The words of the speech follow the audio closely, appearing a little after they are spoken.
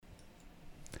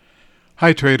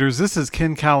Hi traders, this is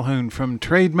Ken Calhoun from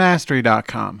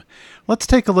TradeMastery.com. Let's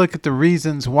take a look at the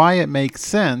reasons why it makes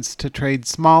sense to trade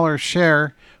smaller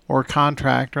share or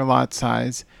contract or lot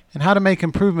size and how to make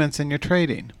improvements in your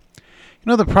trading. You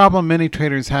know, the problem many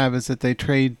traders have is that they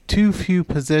trade too few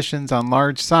positions on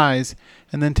large size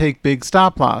and then take big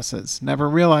stop losses, never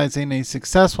realizing a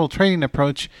successful trading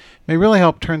approach may really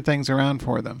help turn things around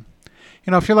for them. You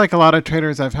know, if you're like a lot of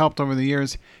traders I've helped over the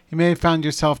years, you may have found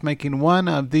yourself making one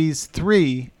of these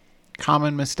three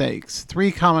common mistakes.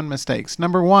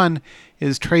 Number one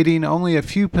is trading only a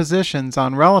few positions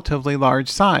on relatively large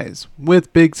size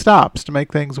with big stops to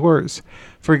make things worse.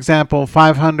 For example,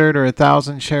 500 or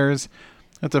 1,000 shares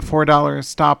with a $4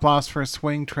 stop loss for a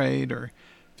swing trade, or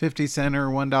 50-cent or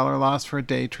 $1 loss for a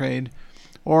day trade,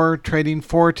 or trading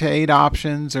 4 to 8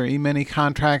 options or E-mini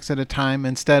contracts at a time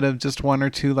instead of just 1 or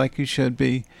 2 like you should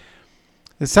be.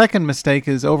 The second mistake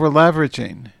is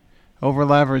over-leveraging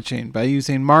by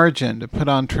using margin to put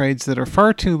on trades that are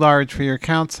far too large for your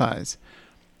account size.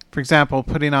 For example,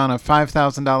 putting on a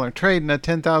 $5,000 trade in a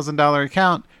 $10,000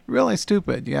 account, really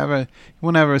stupid. You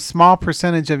want to have a small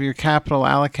percentage of your capital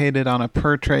allocated on a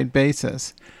per trade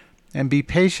basis and be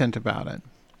patient about it.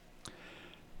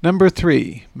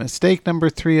 Mistake number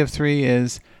three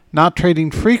is not trading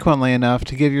frequently enough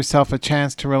to give yourself a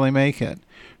chance to really make it.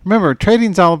 Remember,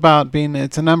 trading's all about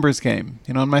it's a numbers game.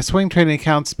 You know, in my swing trading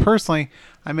accounts, personally,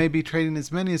 I may be trading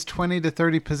as many as 20 to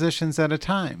 30 positions at a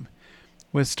time,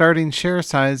 with starting share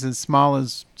size as small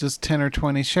as just 10 or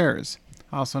 20 shares,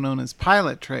 also known as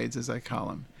pilot trades, as I call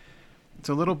them.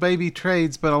 So little baby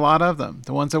trades, but a lot of them.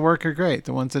 The ones that work are great.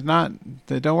 The ones that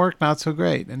don't work, not so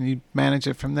great, and you manage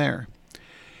it from there.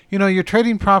 You know, your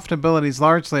trading profitability is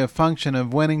largely a function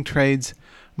of winning trades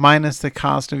minus the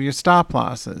cost of your stop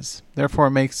losses. Therefore,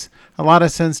 it makes a lot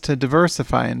of sense to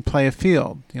diversify and play a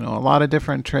field. You know, a lot of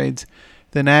different trades,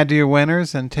 then add to your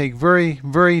winners and take very,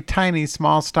 very tiny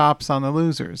small stops on the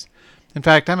losers. In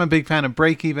fact, I'm a big fan of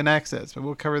break-even exits, but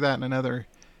we'll cover that in another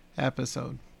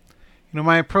episode. You know,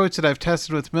 my approach that I've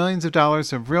tested with millions of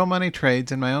dollars of real money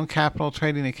trades in my own capital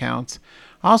trading accounts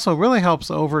also really helps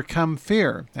overcome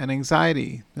fear and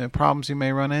anxiety, the problems you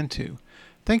may run into.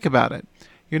 Think about it.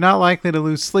 You're not likely to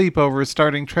lose sleep over a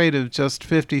starting trade of just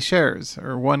 50 shares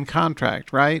or one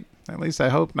contract, right? At least I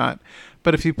hope not.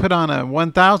 But if you put on a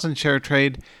 1,000 share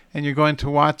trade and you're going to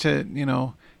watch it, you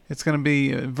know, it's going to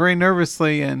be very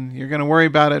nervously and you're going to worry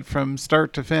about it from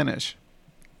start to finish.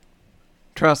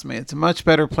 Trust me, it's a much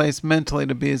better place mentally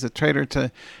to be as a trader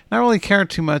to not really care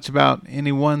too much about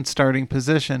any one starting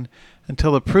position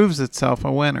until it proves itself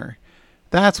a winner.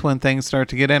 That's when things start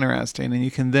to get interesting, and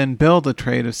you can then build a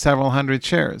trade of several hundred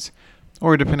shares,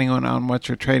 or depending on what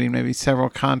you're trading, maybe several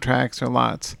contracts or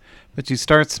lots, but you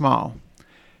start small.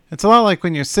 It's a lot like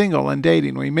when you're single and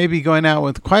dating, where you may be going out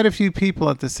with quite a few people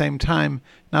at the same time,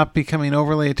 not becoming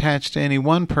overly attached to any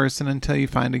one person until you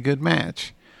find a good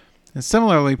match. And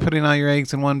similarly, putting all your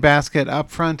eggs in one basket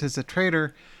up front as a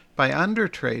trader by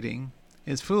undertrading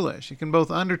is foolish. You can both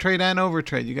undertrade and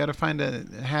overtrade. You got to find a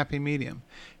happy medium.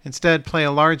 Instead, play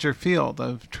a larger field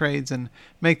of trades and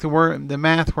make the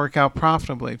math work out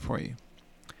profitably for you.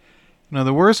 You know,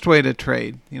 the worst way to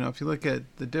trade, you know, if you look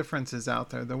at the differences out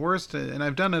there, the worst, and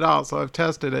I've done it all, so I've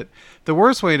tested it, the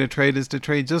worst way to trade is to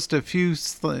trade just a few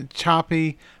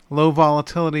choppy, low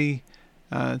volatility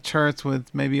charts with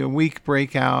maybe a weak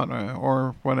breakout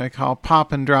or what I call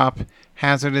pop and drop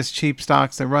hazardous cheap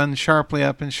stocks that run sharply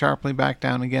up and sharply back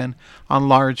down again on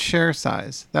large share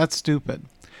size. That's stupid.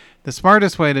 The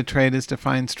smartest way to trade is to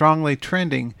find strongly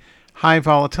trending high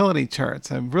volatility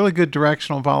charts, a really good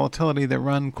directional volatility that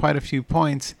run quite a few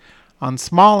points on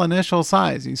small initial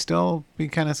size. You still be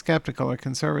kind of skeptical or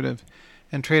conservative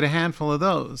and trade a handful of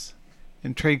those.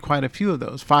 And trade quite a few of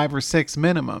those, 5 or 6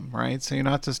 minimum, right? So you're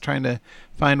not just trying to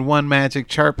find one magic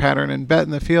chart pattern and bet in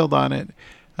the field on it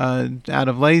out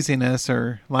of laziness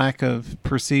or lack of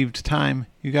perceived time.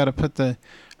 You got to put the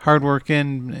hard work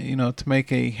in, you know, to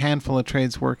make a handful of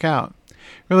trades work out.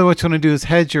 Really what you want to do is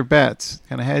hedge your bets,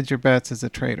 kind of hedge your bets as a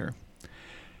trader.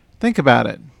 Think about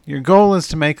it. Your goal is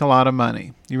to make a lot of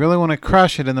money. You really want to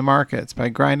crush it in the markets by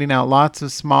grinding out lots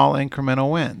of small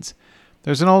incremental wins.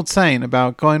 There's an old saying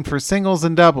about going for singles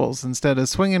and doubles instead of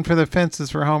swinging for the fences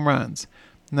for home runs.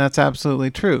 And that's absolutely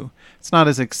true. It's not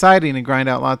as exciting to grind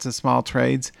out lots of small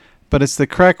trades, but it's the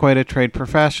correct way to trade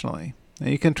professionally. Now,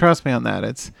 you can trust me on that.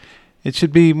 It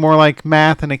should be more like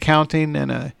math and accounting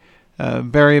and a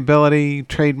variability,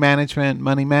 trade management,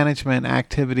 money management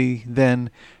activity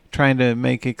than trying to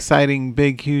make exciting,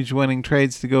 big, huge winning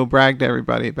trades to go brag to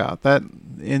everybody about. That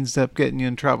ends up getting you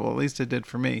in trouble. At least it did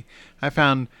for me. I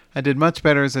found I did much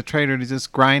better as a trader to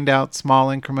just grind out small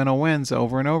incremental wins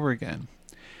over and over again.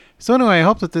 So anyway, I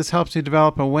hope that this helps you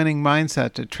develop a winning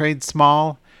mindset to trade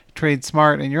small, trade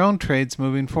smart in your own trades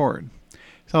moving forward.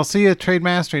 So I'll see you at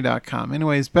TradeMastery.com.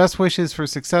 Anyways, best wishes for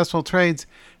successful trades,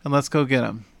 and let's go get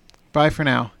them. Bye for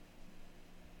now.